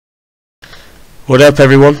What up,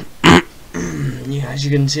 everyone? Yeah, as you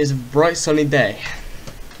can see, it's a bright sunny day.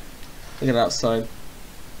 Look at outside.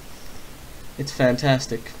 It's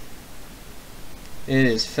fantastic. It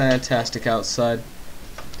is fantastic outside.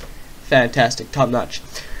 Fantastic, top notch.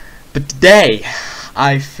 But today,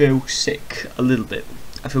 I feel sick a little bit.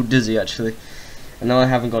 I feel dizzy actually, and now I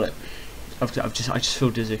haven't got it. I just feel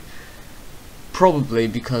dizzy. Probably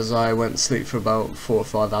because I went to sleep for about 4 or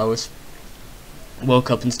 5 hours. Woke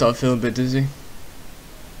up and started feeling a bit dizzy.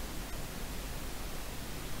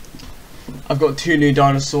 I've got 2 new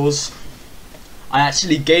dinosaurs. I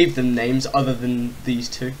actually gave them names other than these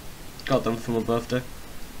 2. Got them for my birthday,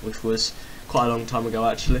 which was quite a long time ago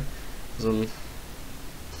actually. It was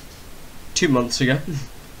 2 months ago.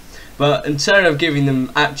 But instead of giving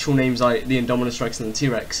them actual names like the Indominus Rex and the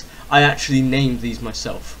T-Rex, I actually named these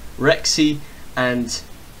myself. Rexy and...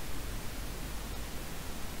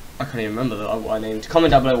 I can't even remember what I named.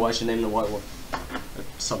 Comment down below what I should name the white one.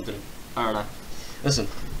 Something. I don't know. Listen.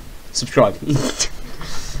 Subscribe.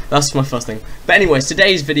 That's my first thing. But anyways,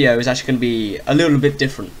 today's video is actually going to be a little bit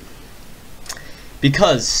different.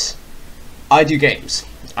 Because I do games.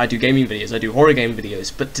 I do gaming videos. I do horror game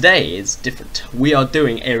videos. But today is different. We are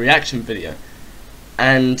doing a reaction video.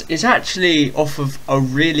 And it's actually off of a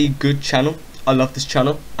really good channel. I love this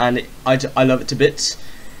channel. And I love it to bits.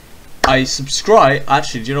 I subscribe.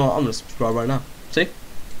 Actually, do you know what? I'm going to subscribe right now. See?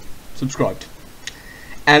 Subscribed.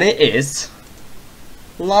 And it is...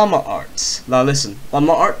 Llama Arts. Now listen,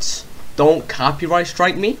 Llama Arts, don't copyright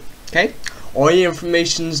strike me, okay? All your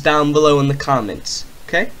information's down below in the comments,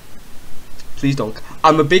 okay? Please don't.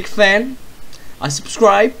 I'm a big fan. I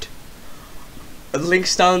subscribed. The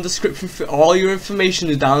link's down in the description. For all your information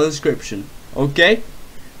is down in the description, okay?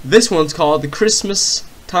 This one's called the Christmas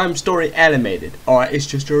Time Story Animated. Alright, it's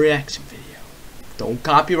just a reaction video. Don't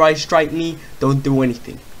copyright strike me. Don't do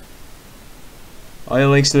anything. All your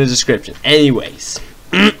links in the description. Anyways.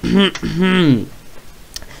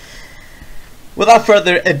 Without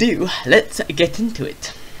further ado, let's get into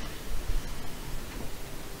it.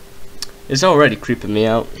 It's already creeping me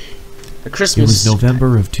out. The Christmas. It was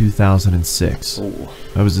November of 2006. Ooh.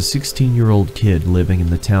 I was a 16-year-old kid living in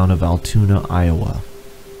the town of Altoona, Iowa.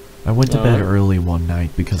 I went to bed early one night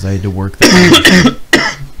because I had to work the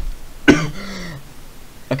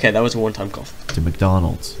Okay, that was a one-time cough. To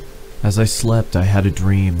McDonald's. As I slept, I had a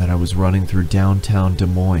dream that I was running through downtown Des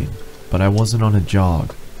Moines, but I wasn't on a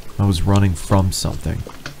jog. I was running from something.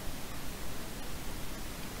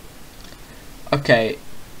 Okay,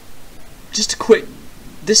 just a quick.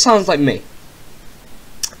 This sounds like me.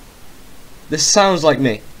 This sounds like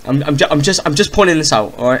me. I'm just pointing this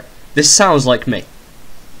out. All right, this sounds like me.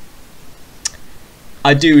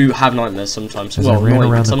 I do have nightmares sometimes. As well, I ran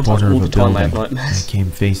around the corner of a building, I have nightmares. I came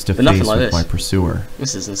face to face with my pursuer.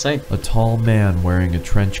 This is insane. A tall man wearing a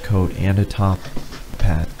trench coat and a top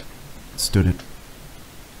hat stood at...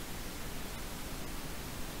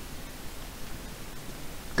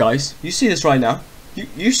 Guys, you see this right now?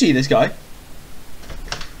 You see this guy?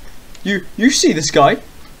 You see this guy?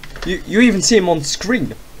 You even see him on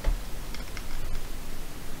screen.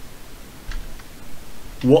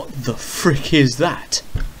 What the frick is that?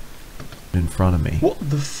 In front of me. What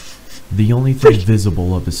the The only thing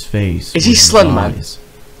visible of his face is he Slender Man?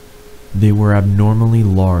 They were abnormally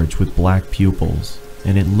large with black pupils,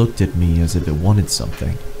 and it looked at me as if it wanted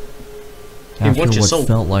something. After what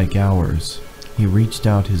felt like hours, he reached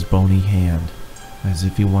out his bony hand, as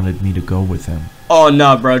if he wanted me to go with him. Oh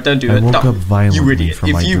no, bro, don't do it. I woke up violently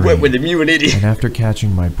from my dream. If you went with him, you an idiot. And after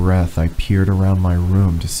catching my breath, I peered around my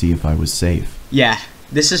room to see if I was safe. Yeah.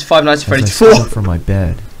 This is Five Nights at Freddy's 4. As I stood up from my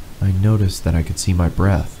bed, I noticed that I could see my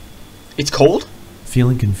breath. It's cold?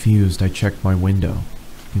 Feeling confused, I checked my window.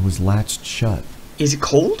 It was latched shut. Is it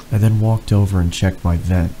cold? I then walked over and checked my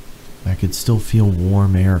vent. I could still feel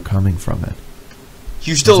warm air coming from it.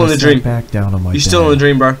 You still in the dream? Back down on my bed, still in the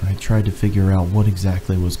dream, bro? I tried to figure out what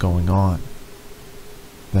exactly was going on.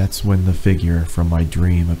 That's when the figure from my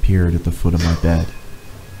dream appeared at the foot of my bed.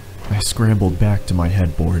 I scrambled back to my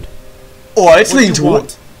headboard. Oh, it's leaning to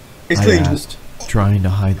what? It's leaning to trying to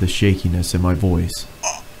hide the shakiness in my voice.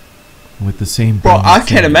 With the same bro, I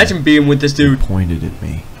can't imagine being with this dude. Pointed at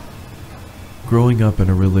me. Growing up in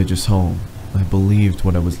a religious home, I believed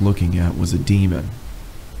what I was looking at was a demon.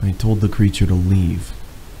 I told the creature to leave.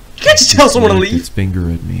 You can't just tell someone to leave. Its finger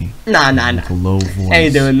at me. Nah. With a low voice. I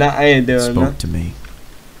ain't doing that. I ain't doing that. Spoke to me.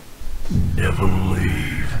 Never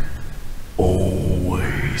leave.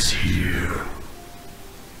 Always here.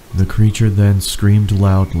 The creature then screamed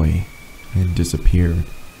loudly and disappeared.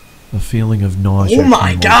 A feeling of nausea. Oh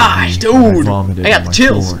my gosh, dude! I vomited I got on my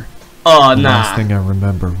chills. floor. Oh, The nah. last thing I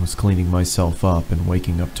remember was cleaning myself up and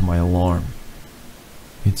waking up to my alarm.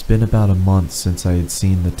 It's been about a month since I had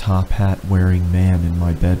seen the top hat wearing man in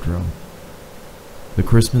my bedroom. The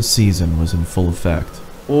Christmas season was in full effect.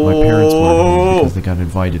 My parents weren't home because they got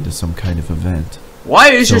invited to some kind of event.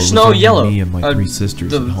 Why is your snow yellow? Me and my 3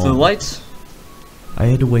 sisters at home. The lights? I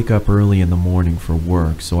had to wake up early in the morning for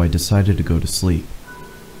work, so I decided to go to sleep.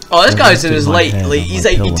 Oh, this I guy's in his rested my head on he's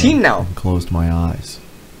my 18 pillow now. and closed my eyes.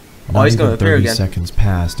 Oh, he's Not gonna even appear 30 again. seconds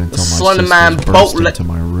passed until my Slender Man sisters burst boat-le- into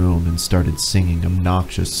my room and started singing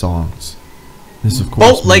obnoxious songs. This, of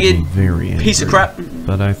course, made me Boat-legged very angry, piece of crap.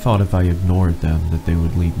 but I thought if I ignored them that they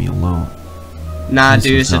would leave me alone. Nah, This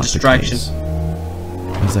dude, was it's a not the distraction. case.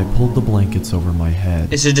 As I pulled the blankets over my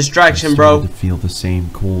head, It's a I distraction, started bro. to feel the same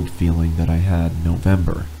cold feeling that I had in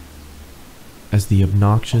November. As the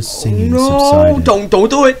obnoxious singing No, subsided, don't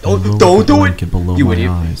do it. I rolled Don't the do it. blanket below You my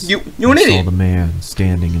idiot. eyes. You an and idiot. saw the man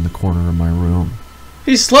standing in the corner of my room.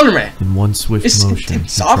 He's Slender Man. In one swift motion,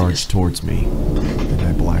 it's he obvious. charged towards me, and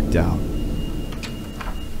I blacked out.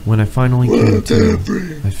 When I finally came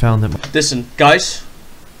to, I found that my Listen, guys.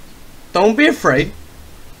 Don't be afraid.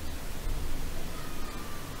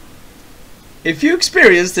 If you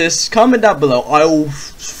experience this, comment down below. I'll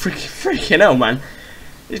freaking hell, man.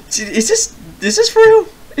 Is this for real?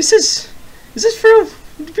 Is this for real?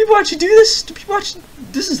 Do people actually do this? Do people actually?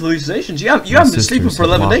 This is hallucinations. You haven't been sleeping sisters for had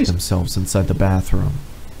 11 locked days. themselves inside the bathroom.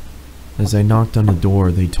 As I knocked on the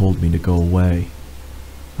door, they told me to go away.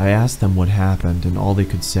 I asked them what happened, and all they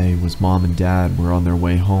could say was Mom and Dad were on their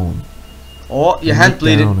way home. Oh, your I hand looked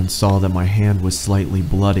bleeding. down and saw that my hand was slightly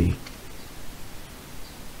bloody.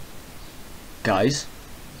 Guys.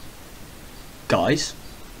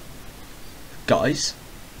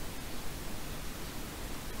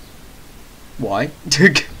 Why?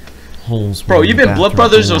 Holes Bro, were in you the been blood bathroom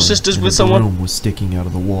brothers or floor, sisters and with the someone? broom was sticking out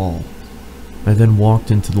of the wall. I then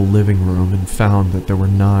walked into the living room and found that there were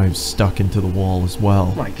knives stuck into the wall as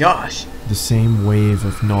well. Oh my gosh. The same wave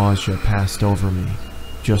of nausea passed over me,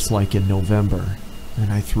 just like in November,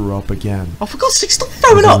 and I threw up again. Oh, for God's sake, stop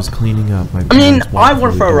throwing As I up! was cleaning up, my I mean, parents I walked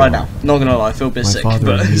want to through throw the right door. now. Not gonna lie, I feel a bit My sick, father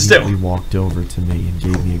but immediately still. walked over to me and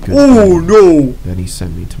gave me a good Oh beating. no! Then he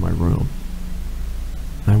sent me to my room.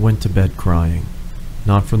 I went to bed crying,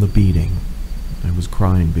 not from the beating. I was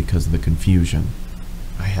crying because of the confusion.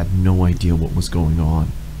 I had no idea what was going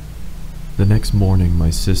on. The next morning,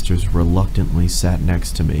 my sisters reluctantly sat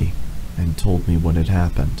next to me and told me what had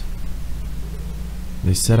happened.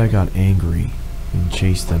 They said I got angry and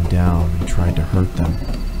chased them down and tried to hurt them.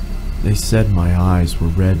 They said my eyes were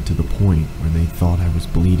red to the point where they thought I was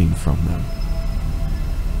bleeding from them.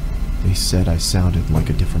 They said I sounded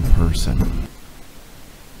like a different person.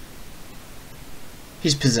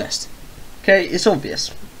 He's possessed. Okay, it's obvious.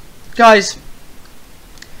 Guys,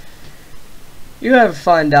 you ever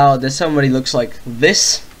find out that somebody looks like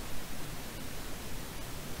this?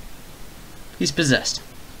 He's possessed.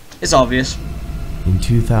 It's obvious. In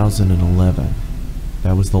 2011,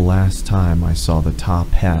 that was the last time I saw the top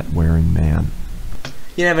hat wearing man.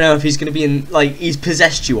 You never know if he's gonna be in, like, he's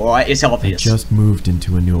possessed you, alright? It's I obvious. just moved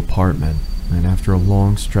into a new apartment, and after a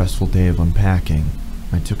long, stressful day of unpacking,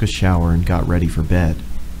 I took a shower and got ready for bed.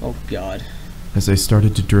 Oh god. As I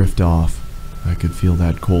started to drift off, I could feel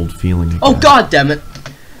that cold feeling again. Oh god damn it!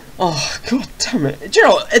 Oh god damn it! Do you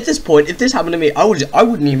know, at this point, if this happened to me, I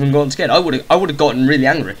wouldn't even gotten scared. I would have gotten really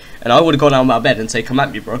angry, and I would have gone out of my bed and say, "Come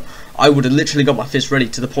at me, bro." I would have literally got my fist ready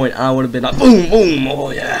to the point, and I would have been like, "Boom, boom,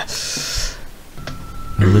 oh yeah."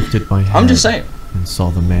 I lifted my head I'm just saying. and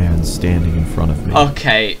saw the man standing in front of me.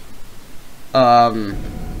 Okay.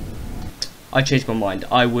 I changed my mind.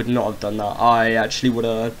 I would not have done that. I actually would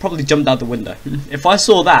have probably jumped out the window. If I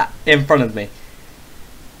saw that in front of me,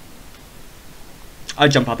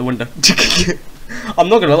 I'd jump out the window. I'm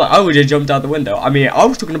not gonna lie, I would have jumped out the window. I mean, I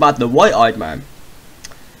was talking about the white-eyed man.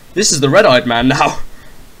 This is the red-eyed man now.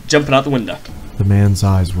 Jumping out the window. The man's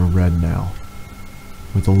eyes were red now.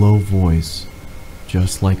 With a low voice,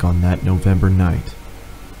 just like on that November night,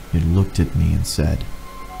 it looked at me and said,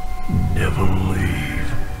 Never leave.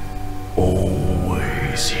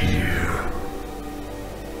 Always here.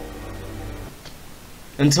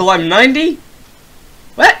 Until I'm 90?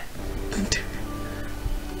 What?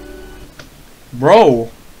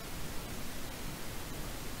 Bro.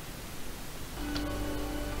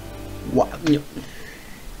 What?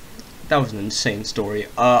 That was an insane story.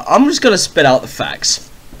 I'm just gonna spit out the facts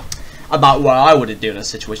about what I would have done in a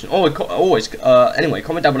situation. Anyway,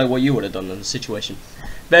 comment down below what you would have done in a situation.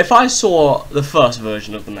 But if I saw the first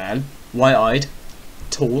version of the man, white-eyed,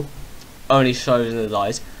 tall, only shows in his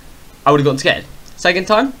eyes, I would have gotten scared. Second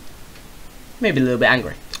time, maybe a little bit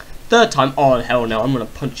angry. third time. Oh hell no! I'm gonna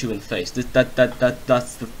punch you in the face.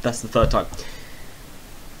 That's the third time.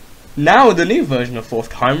 Now the new version of fourth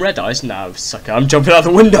time, red eyes. Now, sucker, I'm jumping out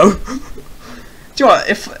the window. Do you know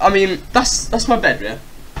what? I mean, that's my bed, yeah.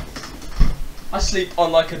 I sleep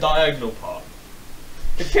on like a diagonal part.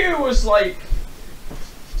 If he was like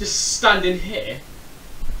just standing here,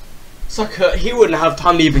 sucker, he wouldn't have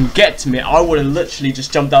time to even get to me. I would have literally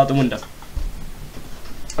just jumped out the window.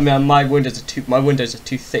 I mean, my windows are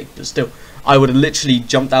too thick, but still, I would have literally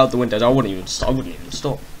jumped out the windows. I wouldn't even stop.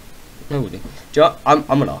 I wouldn't. Do you know what?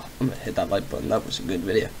 I'm gonna hit that like button. That was a good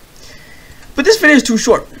video. But this video is too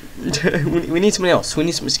short. we need something else. We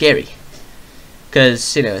need something scary.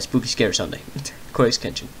 Cause you know, it's Spooky Scary Sunday. Quite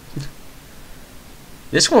Kenshin.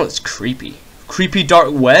 This one's creepy. Creepy dark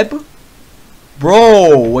web.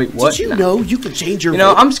 Bro, wait, what? Did you know you can change your? You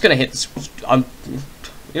know, I'm just gonna hit this.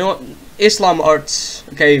 You know what? Islam Arts.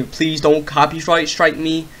 Okay, please don't copyright strike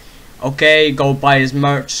me. Okay, go buy his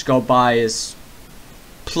merch. Go buy his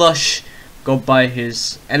plush. Go buy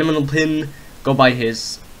his animal pin. Go buy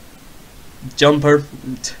his jumper.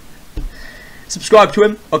 Subscribe to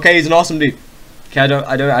him. Okay, he's an awesome dude. Okay, I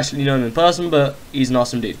don't actually know him in person, but he's an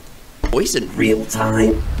awesome dude. Voice in real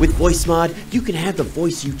time. With Voice Mod, you can have the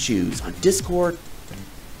voice you choose on Discord.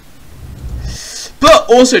 But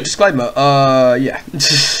also, disclaimer, yeah.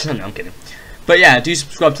 No, I'm kidding. But yeah, do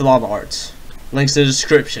subscribe to Llama Arts. Links in the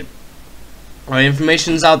description. Alright,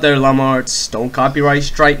 information's out there, Llama Arts. Don't copyright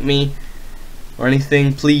strike me or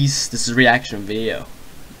anything, please. This is a reaction video.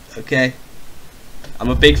 Okay? I'm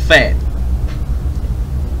a big fan.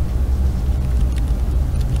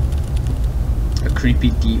 A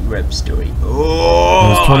creepy deep web story. Oh, I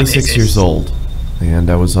was 26 years old, and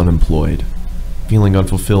I was unemployed. Feeling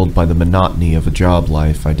unfulfilled by the monotony of a job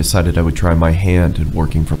life, I decided I would try my hand at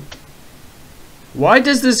working from... Why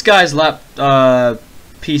does this guy's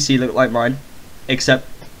PC look like mine? Except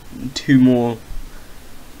two more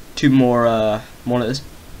monitors.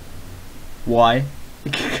 Why?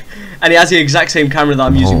 And he has the exact same camera that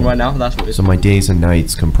I'm using right now. That's what it is. So my days and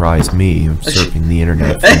nights comprised me of surfing the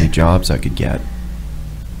internet for any jobs I could get.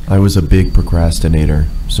 I was a big procrastinator,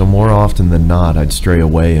 so more often than not I'd stray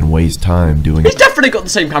away and waste time doing... He's definitely got the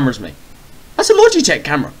same camera as me. That's a Logitech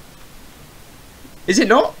camera. Is it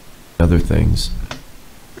not? Other things.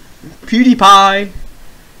 PewDiePie.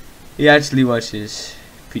 He actually watches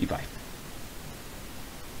PewDiePie.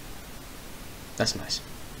 That's nice.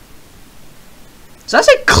 Does that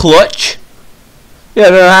say clutch?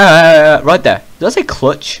 Yeah, right there. Does that say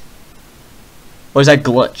clutch? Or is that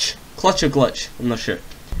glitch? Clutch or glitch? I'm not sure.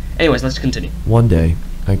 Anyways, let's continue. One day,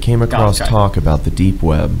 I came across talk about the deep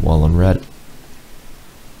web while on Reddit.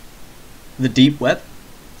 The deep web?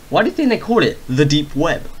 Why do you think they call it the deep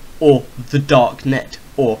web? Or the dark net?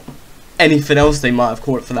 Or anything else they might have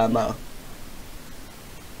called it for that matter?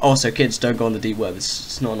 Also, kids, don't go on the deep web.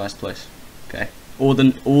 It's not a nice place. Okay? All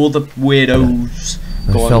the weirdos.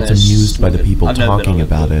 I felt amused by the people talking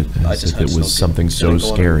about it as if it was something so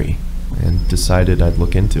scary, and decided I'd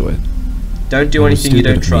look into it. Don't do anything you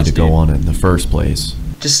don't trust. To go on it in the first place.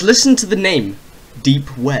 Just listen to the name,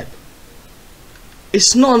 Deep Web.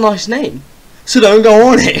 It's not a nice name, so don't go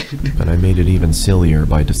on it. But I made it even sillier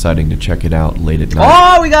by deciding to check it out late at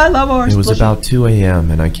night. Oh, we got love ours. It was about 2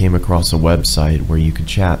 a.m. and I came across a website where you could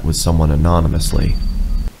chat with someone anonymously.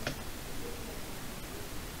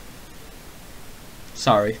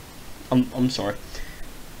 Sorry, I'm sorry.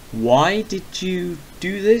 Why did you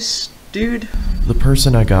do this, dude? The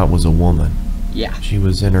person I got was a woman. Yeah. She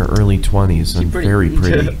was in her early 20s and very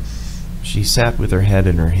pretty. She sat with her head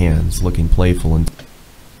in her hands, looking playful and...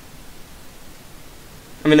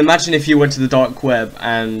 I mean, imagine if you went to the dark web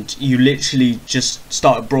and you literally just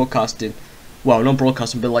started broadcasting. Well, not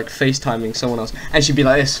broadcasting, but like FaceTiming someone else. And she'd be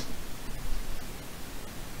like this.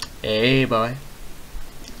 Hey, boy.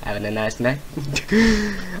 Having a nice night.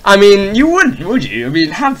 I mean, you wouldn't, would you? I mean,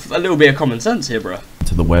 have a little bit of common sense here, bro.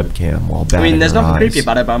 To the webcam while batting I mean, there's nothing eyes. creepy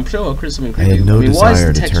about it, but I'm sure there's something creepy. I had no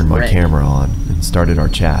desire to turn my camera on and started our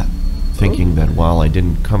chat, thinking that while I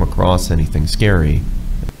didn't come across anything scary...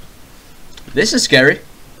 This is scary.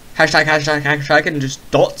 Hashtag, hashtag, hashtag, and just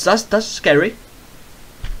dots. That's scary.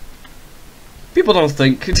 People don't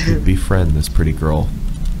think. Befriend this pretty girl.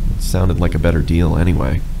 It sounded like a better deal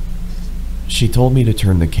anyway. She told me to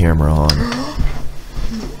turn the camera on.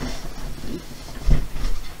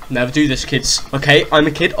 Never do this, kids. Okay, I'm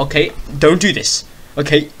a kid. Okay, don't do this.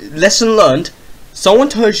 Okay, lesson learned. Someone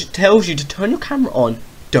tells you to turn your camera on.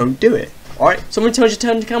 Don't do it. Alright? Someone tells you to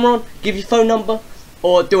turn the camera on, give your phone number,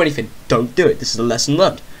 or do anything. Don't do it. This is a lesson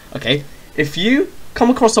learned. Okay? If you come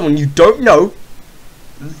across someone you don't know,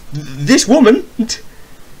 this woman,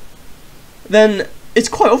 then it's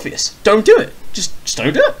quite obvious. Don't do it. Just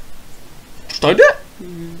don't do it. Just don't do it.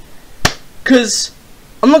 Because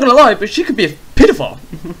I'm not gonna lie, but she could be a pedophile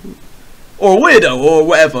or a weirdo or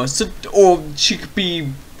whatever. So, or she could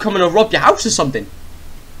be coming to rob your house or something.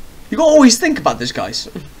 You gotta always think about this, guys.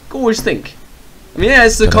 You gotta always think. I mean, yeah,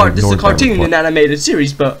 it's a cartoon and animated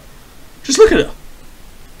series, but just look at her.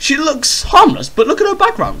 She looks harmless, but look at her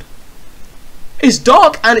background. It's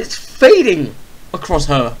dark and it's fading across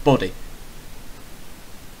her body.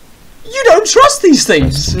 You don't trust these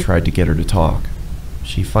things. I tried to get her to talk.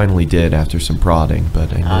 She finally did after some prodding,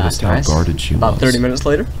 but I noticed how guarded she was. About 30 minutes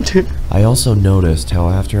later. I also noticed how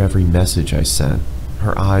after every message I sent,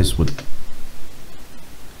 her eyes would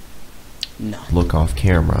look off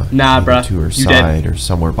camera, bruh. to her side or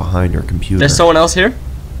somewhere behind her computer. There's someone else here?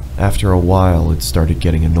 After a while, it started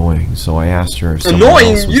getting annoying, so I asked her if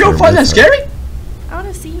annoying? You don't find that scary? I want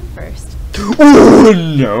to see you first. Oh,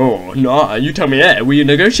 no. Nah, you tell me that. Were you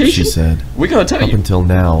negotiating? She said. We gotta tell you. Up until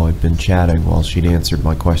now, I'd been chatting while she'd answered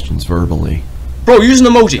my questions verbally. Bro, use an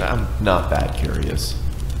emoji. I'm not that curious.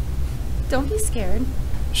 Don't be scared.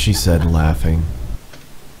 She said, laughing.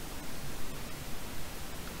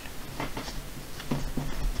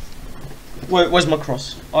 Wait, where's my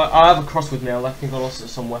cross? I have a cross with me. I left and got lost it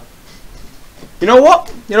somewhere. You know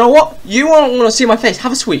what? You know what? You won't want to see my face.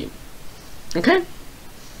 Have a sweet. Okay?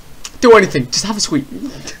 Do anything. Just have a sweet.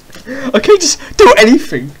 Okay? Just do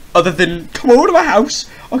anything other than come over to my house.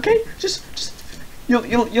 Okay? Just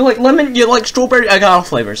you like lemon. You like strawberry. I got all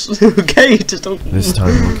flavors. Okay? Just don't. This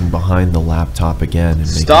time, looking behind the laptop again and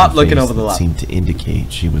stop looking over the laptop. Seemed to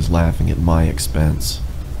indicate she was laughing at my expense.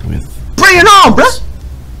 With bring it on, bruh.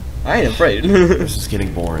 I ain't afraid. This is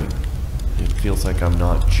getting boring. It feels like I'm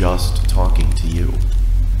not just talking to you.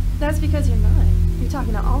 That's because you're not. You're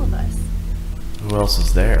talking to all of us. Who else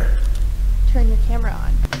is there? Turn your camera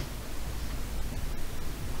on.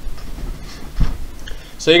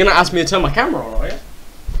 So you're gonna ask me to turn my camera on, are you?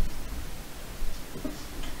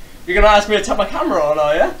 You're gonna ask me to turn my camera on,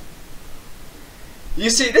 are you?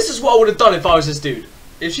 You see, this is what I would have done if I was this dude.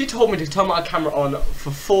 If she told me to turn my camera on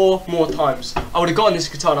for 4 more times, I would have gotten this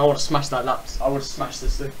guitar and I would have smashed that laptop. I would have smashed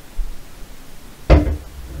this thing.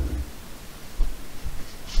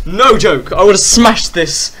 No joke, I would have smashed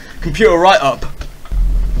this computer right up.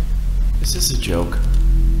 Is this a joke?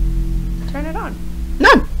 Turn it on.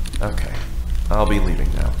 No. Okay, I'll be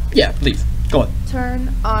leaving now. Yeah, leave. Go on.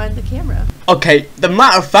 Turn on the camera. Okay, the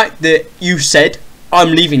matter of fact that you said,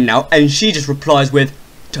 I'm leaving now, and she just replies with,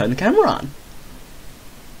 turn the camera on.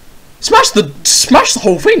 Smash the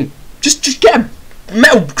whole thing. Just get a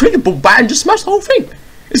metal cricket ball bat and just smash the whole thing.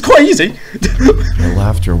 It's quite easy. Her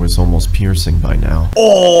laughter was almost piercing by now.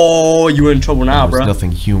 Oh, you were in trouble now, bro. There was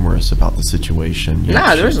nothing humorous about the situation.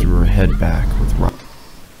 Nah, there isn't. She threw her head back with rock.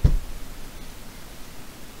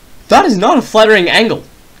 That is not a flattering angle,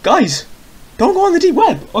 guys. Don't go on the deep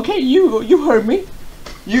web. Okay, you heard me.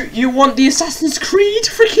 You want the Assassin's Creed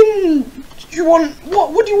freaking? You want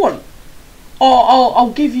what? What do you want?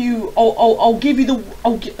 I'll give you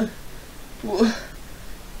the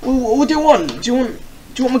what do you want? Do you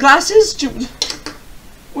want my glasses?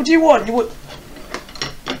 What do you want? Do you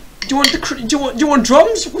want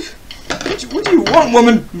drums? What do you want,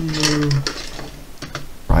 woman?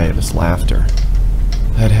 Riotous laughter.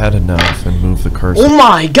 I'd had enough and moved the cursor. Oh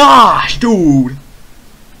my gosh, dude!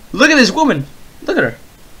 Look at this woman. Look at her.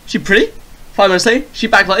 She pretty? 5 minutes later, she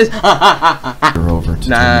back like this. Over to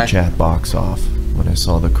turn the chat box off when I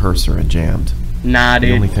saw the cursor had jammed. Nah, dude.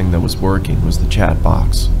 The only thing that was working was the chat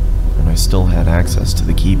box, and I still had access to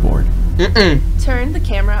the keyboard. Turn the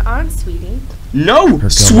camera on, sweetie. No, her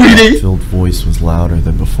sweetie! Her filled voice was louder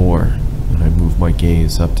than before when I moved my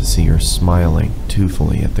gaze up to see her smiling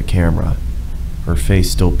toothfully at the camera. Her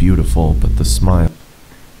face still beautiful, but the smile.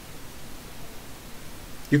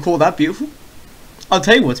 You call that beautiful? I'll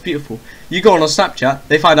tell you what's beautiful. You go on Snapchat,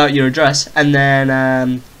 they find out your address, and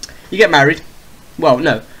then you get married. Well,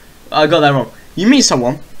 no, I got that wrong. You meet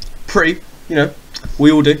someone, pretty, you know, we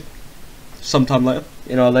all do. Sometime later,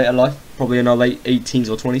 in our later life, probably in our late 18s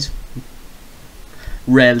or 20s.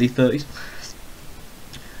 Rarely 30s.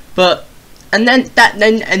 But, and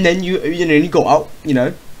then you go out, you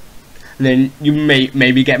know, and then you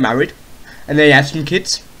maybe get married, and then you have some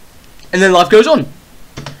kids, and then life goes on.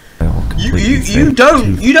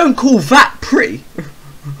 You don't call that pretty.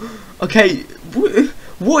 Okay,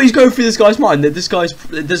 what is going through this guy's mind that this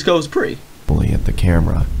girl's pretty? At the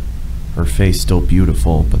camera, her face still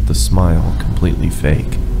beautiful, but the smile completely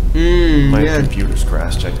fake. My computer's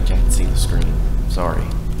crashed. I can't see the screen. Sorry.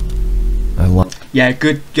 Yeah,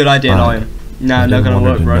 good idea, Lion. Nah, not gonna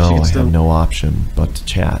work, bro. I have no option but to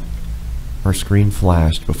chat. Her screen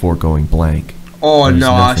flashed before going blank. Oh There was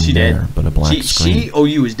no, nothing she there did. but a black screen. She or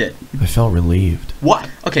you was dead. I felt relieved. What?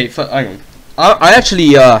 Okay, hang on. I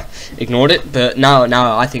actually ignored it, but now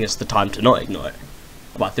I think it's the time to not ignore it.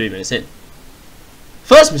 About 3 minutes in.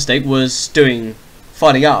 First mistake was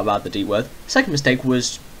finding out about the deep web. Second mistake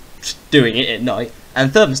was doing it at night,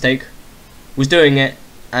 and third mistake was doing it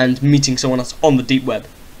and meeting someone else on the deep web.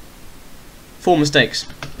 4 mistakes.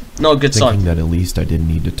 Not a good sign. Thinking that at least I didn't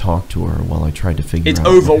need to talk to her while I tried to figure It's out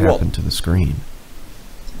over what what? happened to the screen.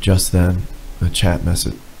 Just then, a chat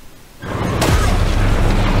message.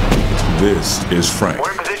 This is Frank.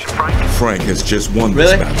 We're in position, Frank. Frank has just won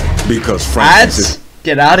Really? this battle because Frank Ads,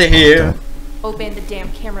 get out of here. Open the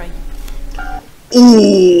damn camera.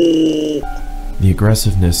 Ooh. The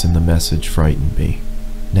aggressiveness in the message frightened me.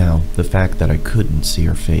 Now, the fact that I couldn't see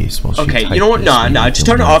her face while she Okay, typed you know what? this No, made no, me just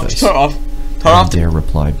feel turn it off. nervous. Just turn it off. Turn I off didn't dare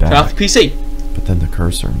reply turn off back, the PC. but then the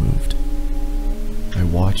cursor moved. I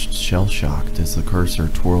watched shell-shocked as the cursor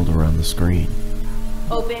twirled around the screen.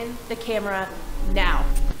 Open the camera now.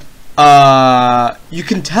 You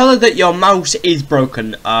can tell her that your mouse is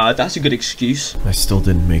broken. That's a good excuse. I still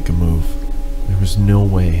didn't make a move. There was no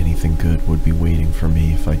way anything good would be waiting for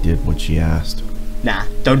me if I did what she asked. Nah,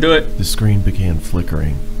 don't do it. The screen began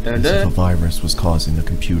flickering, Don't as do if it. a virus was causing the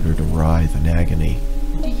computer to writhe in agony.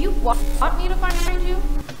 Do you want me to find you?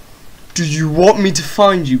 Do you want me to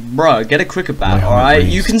find you? Bruh, get a cricket My bat, heart alright?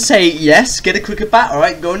 raced. You can say yes, get a cricket bat,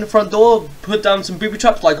 alright? Go in the front door, put down some booby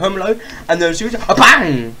traps like Home Alone, and then shoot a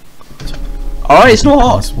bang! Alright, it's not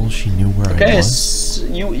hard. Possible she knew where Okay, I was?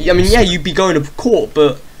 I mean, yeah, you'd be going to court,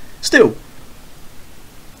 but still.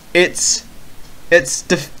 It's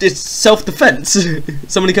self-defense.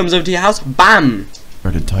 Somebody comes over to your house, bam!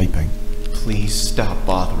 Started typing. Please stop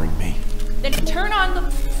bothering me. Then turn on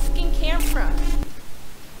the fucking camera.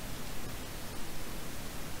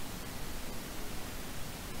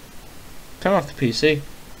 Turn off the PC.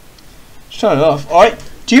 Just turn it off. Alright,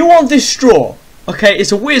 do you want this straw? Okay,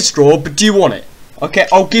 it's a weird straw, but do you want it? Okay,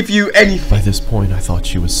 I'll give you anything. By this point, I thought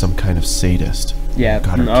she was some kind of sadist. Yeah,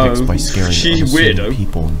 Got her no, kicks by scaring she's unassuming weirdo.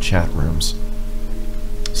 people in chat rooms.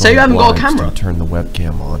 So Say you I'm haven't got a obliged camera. to turn the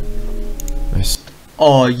webcam on.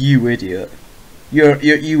 Oh, you idiot. You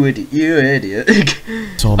idiot. You idiot.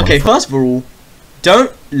 Saw my Okay, first of all,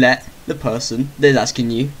 don't let the person that's asking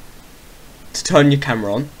you to turn your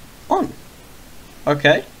camera on.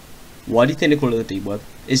 Okay? Why do you think they call it the deep web?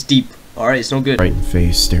 It's deep. Alright, it's not good. frightened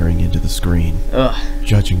face staring into the screen. Ugh.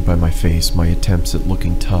 Judging by my face, my attempts at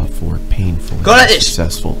looking tough were painful Go and like this.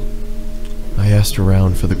 successful. I asked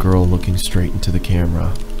around for the girl looking straight into the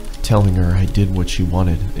camera, telling her I did what she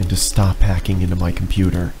wanted and to stop hacking into my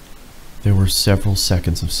computer. There were several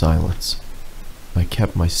seconds of silence. I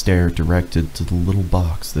kept my stare directed to the little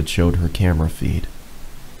box that showed her camera feed,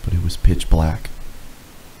 but it was pitch black.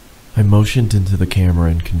 I motioned into the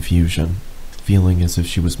camera in confusion, feeling as if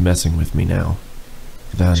she was messing with me now.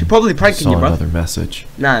 Then She probably pranking I saw you, bro. another message.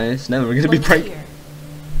 Nah, it's never gonna be Look prank. here.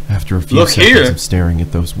 After a few Look seconds here. of staring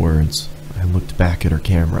at those words, I looked back at her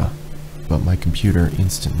camera, but my computer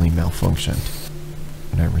instantly malfunctioned,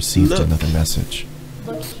 and I received Look. another message.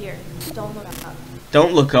 Look here. Don't look up.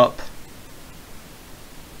 Don't look up.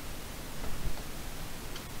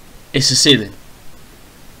 It's the ceiling.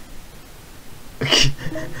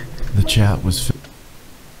 The chat was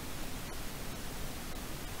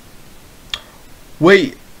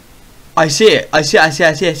Wait. I see it. I see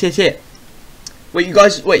it. Wait, you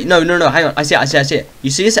guys, wait, no, hang on. I see it. You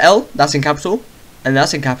see this L? That's in capital. And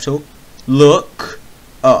that's in capital. Look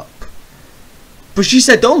up. But she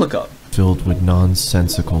said don't look up. filled with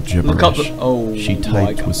nonsensical gibberish. Look up. Oh, She my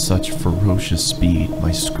typed God. with such ferocious speed,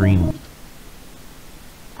 my screen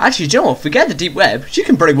Actually, do you know what? Forget the deep web. She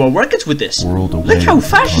can break world records with this. whirled away Look how with the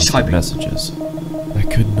fast she's constant typing. messages. I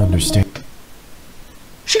couldn't understand.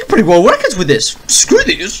 She can break world records with this. Screw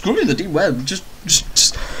the deep web. Just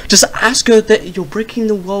ask her that you're breaking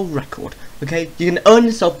the world record. Okay, you can earn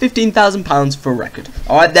yourself £15,000 for a record.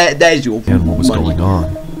 All right, there's your And what was money. going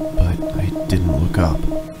on, but I didn't look up.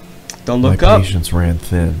 Don't My look up. patience ran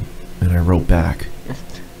thin, and I wrote back.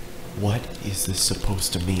 What is this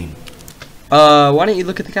supposed to mean? Why don't you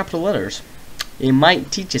look at the capital letters? It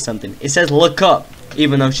might teach you something. It says look up,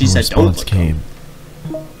 even though she No said don't response look came.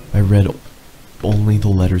 I read only the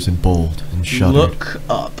letters in bold and up. shuddered. Look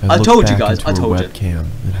up. I I looked told you back guys. into I her told you. webcam,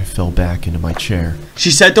 and I fell back into my chair. She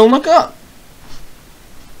said don't look up.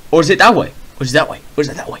 Or is it that way? Or is it that way? Or is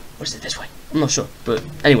it that way? Or is it this way? I'm not sure. But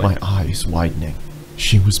anyway. My eyes widening.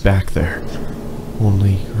 She was back there.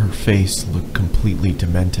 Only her face looked completely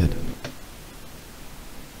demented.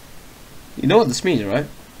 You know what this means, right?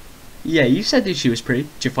 Yeah, you said that she was pretty.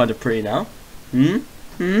 Did you find her pretty now? Hmm?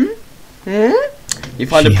 You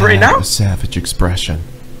find her pretty now? She had a savage expression,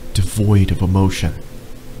 devoid of emotion.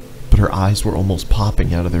 But her eyes were almost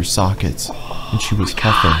popping out of their sockets, and she was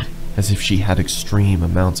huffing as if she had extreme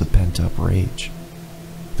amounts of pent-up rage.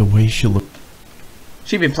 The way she looked...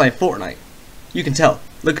 She'd been playing Fortnite. You can tell.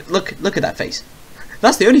 Look at that face.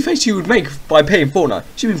 That's the only face you would make by playing Fortnite.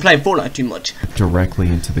 She'd been playing Fortnite too much. Directly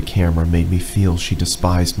into the camera made me feel she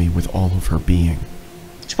despised me with all of her being.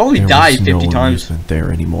 She probably died 50 There was no times. amusement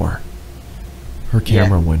there anymore. Her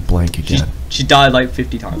camera went blank again. She died like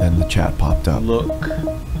 50 times. Then the chat popped up. Look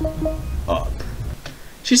up.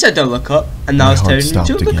 She said don't look up, and now it's telling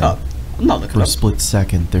you to look up. I'm not looking For up. a split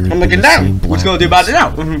second, there had I'm been looking the same down. What's gonna do about it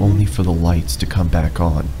now? only for the lights to come back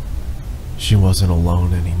on. She wasn't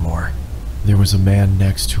alone anymore. There was a man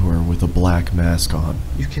next to her with a black mask on.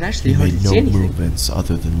 You can actually He hardly made see no anything. movements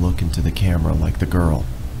other than look into the camera like the girl.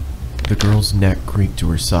 The girl's neck creaked to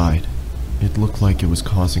her side. It looked like it was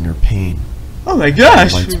causing her pain. Oh my The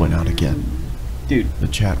gosh! lights went out again. Dude. The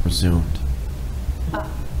chat resumed.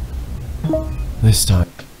 This time,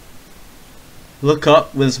 Look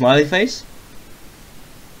up with a smiley face.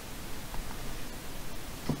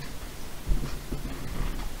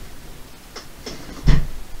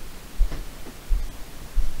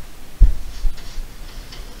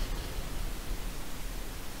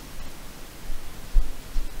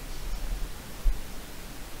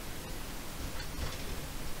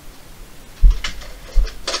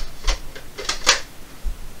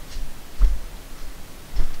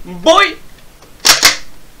 Boy!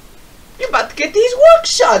 You about to get these work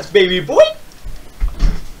shots, baby boy!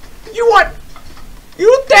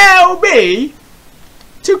 You tell me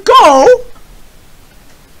to go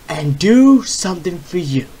and do something for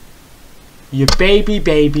you. Your baby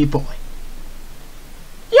boy.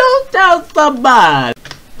 You tell somebody!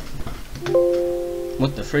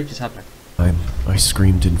 What the freak is happening? I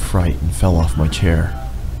screamed in fright and fell off my chair.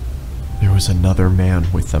 There was another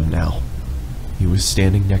man with them now. He was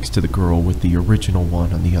standing next to the girl with the original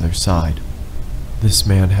one on the other side. This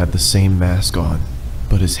man had the same mask on,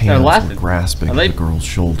 but his hands were grasping the girl's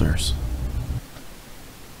shoulders.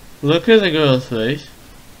 Look at the girl's face.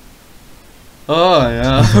 Oh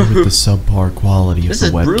yeah. Even with the subpar quality of the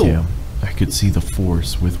webcam, brutal. I could see the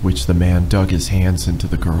force with which the man dug his hands into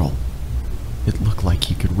the girl. It looked like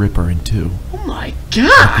he could rip her in two. Oh my The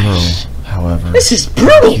gosh! girl, however, This is had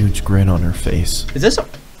brutal! a huge grin on her face. Is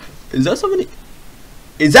that somebody?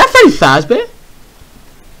 Is that Freddy Fazbear?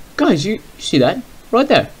 Guys, you see that? Right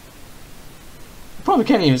there. You probably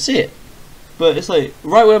can't even see it. But it's like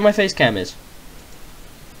right where my face cam is.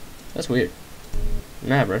 That's weird.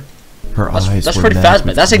 Nah, bro. Her eyes That's were Freddy mad Fazbear.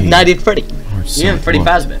 with That's glee, Ignited Freddy. or so Yeah, it Freddy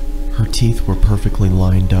looked. Fazbear. Her teeth were perfectly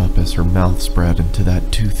lined up as her mouth spread into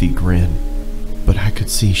that toothy grin, but I could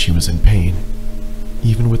see she was in pain.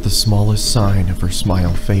 Even with the smallest sign of her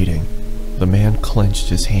smile fading, the man clenched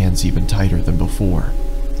his hands even tighter than before,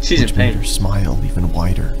 She's in which made pain. her smile even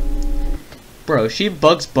wider. Bro, she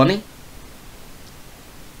Bugs Bunny?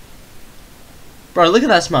 Bro, look at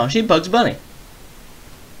that smile. She Bugs Bunny.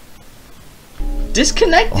 All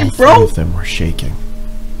Disconnected, three bro. of them were shaking,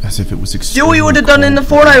 as if it was Do extremely what you would have done in the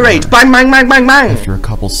cold where Fortnite they rage. were. Bang, bang, bang, bang, bang. After a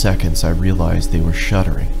couple seconds, I realized they were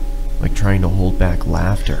shuddering, like trying to hold back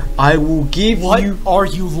laughter. I will give you. are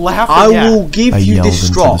you laughing I at? will give I you yelled this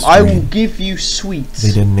into straw. the I will screen. give you sweets.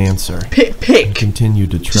 They didn't answer. Pick, and pick.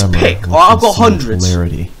 continued to tremor pick, with or I've got concealed hundreds.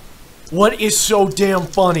 hilarity. What is so damn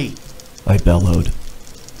funny? I bellowed.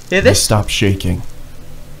 Hear I this? stopped shaking.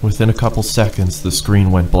 Within a couple seconds, the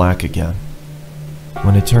screen went black again.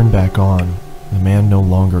 When it turned back on, the man no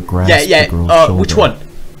longer grasped Yeah. the girl's shoulder. Which one?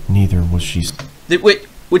 Neither was she. Wait,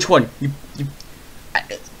 which one?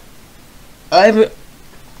 I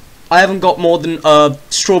haven't got more than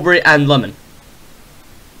strawberry and lemon.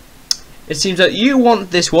 It seems that you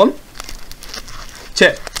want this one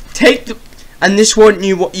to take the, and this one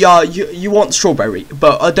you want strawberry,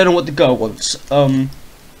 but I don't know what the girl wants.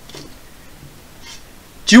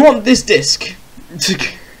 Do you want this disc?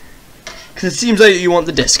 Because it seems like you want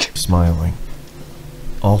the disc. Smiling.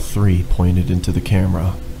 All three pointed into the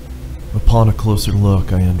camera. Upon a closer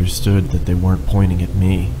look, I understood that they weren't pointing at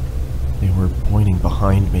me. They were pointing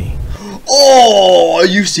behind me. Oh,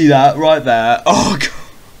 you see that right there? Oh god.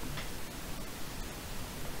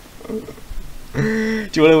 Do you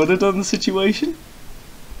want to know what they've done in the situation?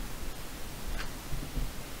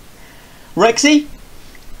 Rexy,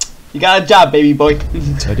 you got a job, baby boy.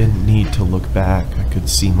 I didn't need to look back. I could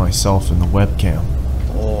see myself in the webcam.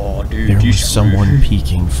 Oh, dude, There you was someone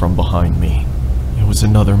peeking from behind me. It was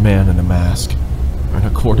another man in a mask, and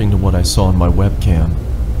according to what I saw on my webcam,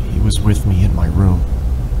 He was with me in my room,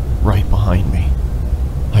 right behind me.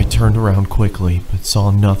 I turned around quickly, but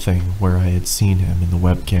saw nothing where I had seen him in the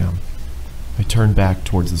webcam. I turned back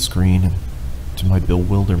towards the screen and, to my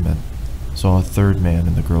bewilderment, saw a third man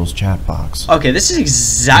in the girl's chat box. Okay, this is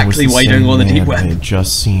exactly why you're doing all the deep web. I had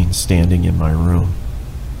just seen standing in my room.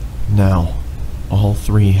 Now, all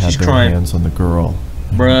three had their hands on the girl,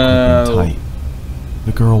 and were gripping tight.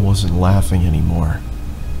 The girl wasn't laughing anymore.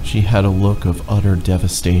 She had a look of utter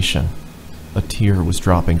devastation. A tear was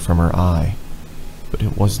dropping from her eye. But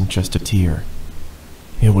it wasn't just a tear.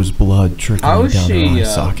 It was blood trickling down her eye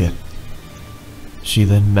socket. She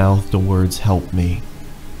then mouthed the words, "Help me,"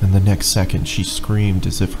 and the next second she screamed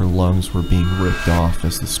as if her lungs were being ripped off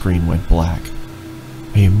as the screen went black.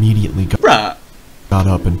 I immediately got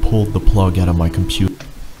up and pulled the plug out of my computer.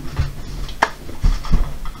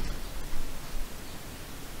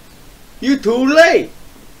 You too late!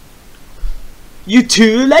 You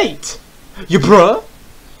too late! You bruh?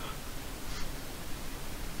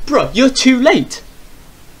 Bruh, you're too late.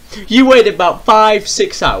 You waited about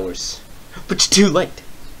 5-6 hours, but you're too late.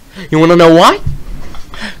 You wanna know why?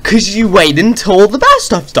 Cause you waited until the bad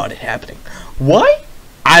stuff started happening. Why?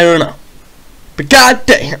 I don't know. But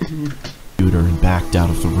goddamn. And backed out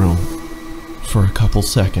of the room. For a couple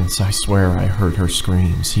seconds, I swear I heard her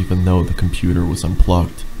screams, even though the computer was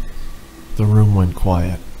unplugged. The room went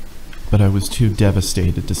quiet, but I was too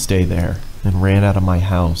devastated to stay there and ran out of my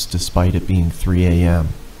house despite it being 3 a.m.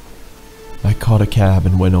 I caught a cab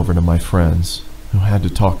and went over to my friends, who had to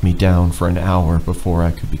talk me down for an hour before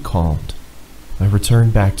I could be calmed. I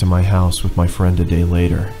returned back to my house with my friend a day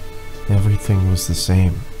later. Everything was the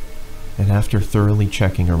same, and after thoroughly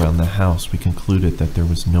checking around the house, we concluded that there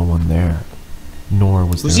was no one there, nor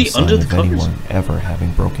was there a sign of anyone ever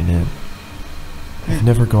having broken in. I've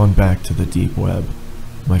never gone back to the deep web.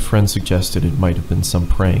 My friend suggested it might have been some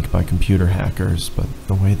prank by computer hackers, but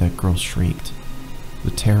the way that girl shrieked,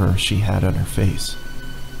 the terror she had on her face,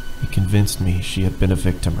 it convinced me she had been a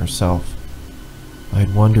victim herself. I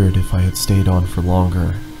had wondered if I had stayed on for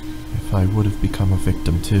longer, if I would have become a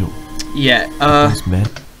victim too. Yeah, Those men.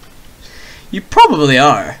 You probably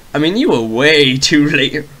are. I mean, you were way too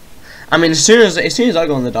late. I mean, as soon as I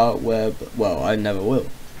go on the dark web, well, I never will.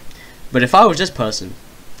 But if I was this person,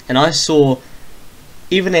 and I saw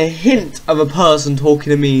even a hint of a person talking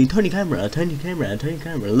to me, turn your camera, turn your camera, turn your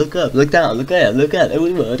camera, look up, look down, look there, look at,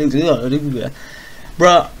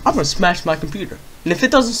 bruh, I'm gonna smash my computer. And if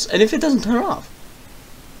it doesn't turn off,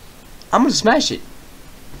 I'm gonna smash it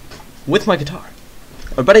with my guitar,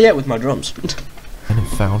 or better yet, with my drums. And it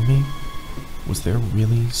found me? Was there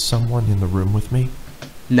really someone in the room with me?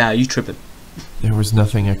 Nah, you tripping. There was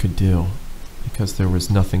nothing I could do, because there was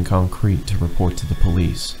nothing concrete to report to the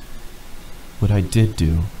police. What I did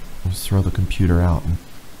do was throw the computer out and...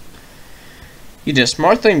 You did a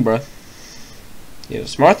smart thing, bruh. You did a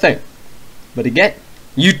smart thing. But again,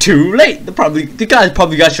 you too late. The guys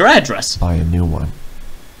probably got your address. Buy a new one.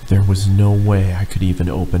 There was no way I could even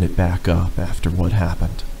open it back up after what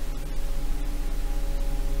happened.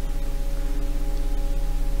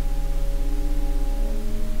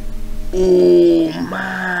 Oh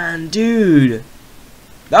man, dude,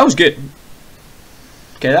 that was good.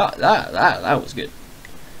 Okay, that was good.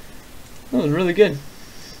 That was really good.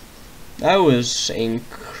 That was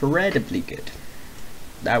incredibly good.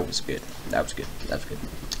 That was good. That was good. That was good.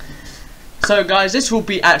 So guys, this will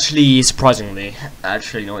be actually surprisingly,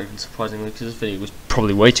 actually not even surprisingly, because this video was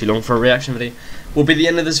probably way too long for a reaction video, will be the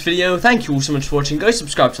end of this video. Thank you all so much for watching. Go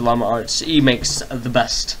subscribe to Llama Arts. He makes the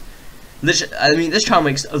best. This channel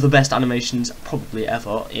makes the best animations probably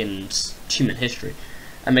ever in human history,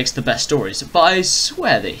 and makes the best stories. But I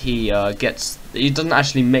swear that he doesn't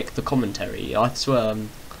actually make the commentary. I swear,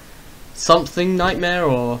 something Nightmare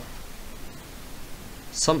or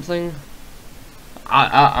something.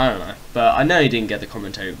 I don't know, but I know he didn't get the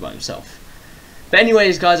commentary by himself. But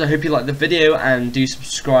anyways, guys, I hope you liked the video and do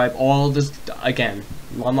subscribe. All this again,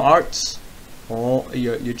 Llama Arts, all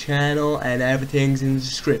your channel and everything's in the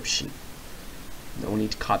description. No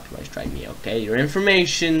need to copyright strike me, okay? Your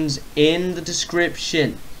information's in the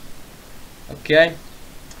description, okay?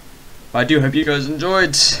 But I do hope you guys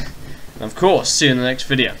enjoyed, and of course, see you in the next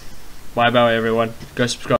video. Bye bye everyone. Go subscribe.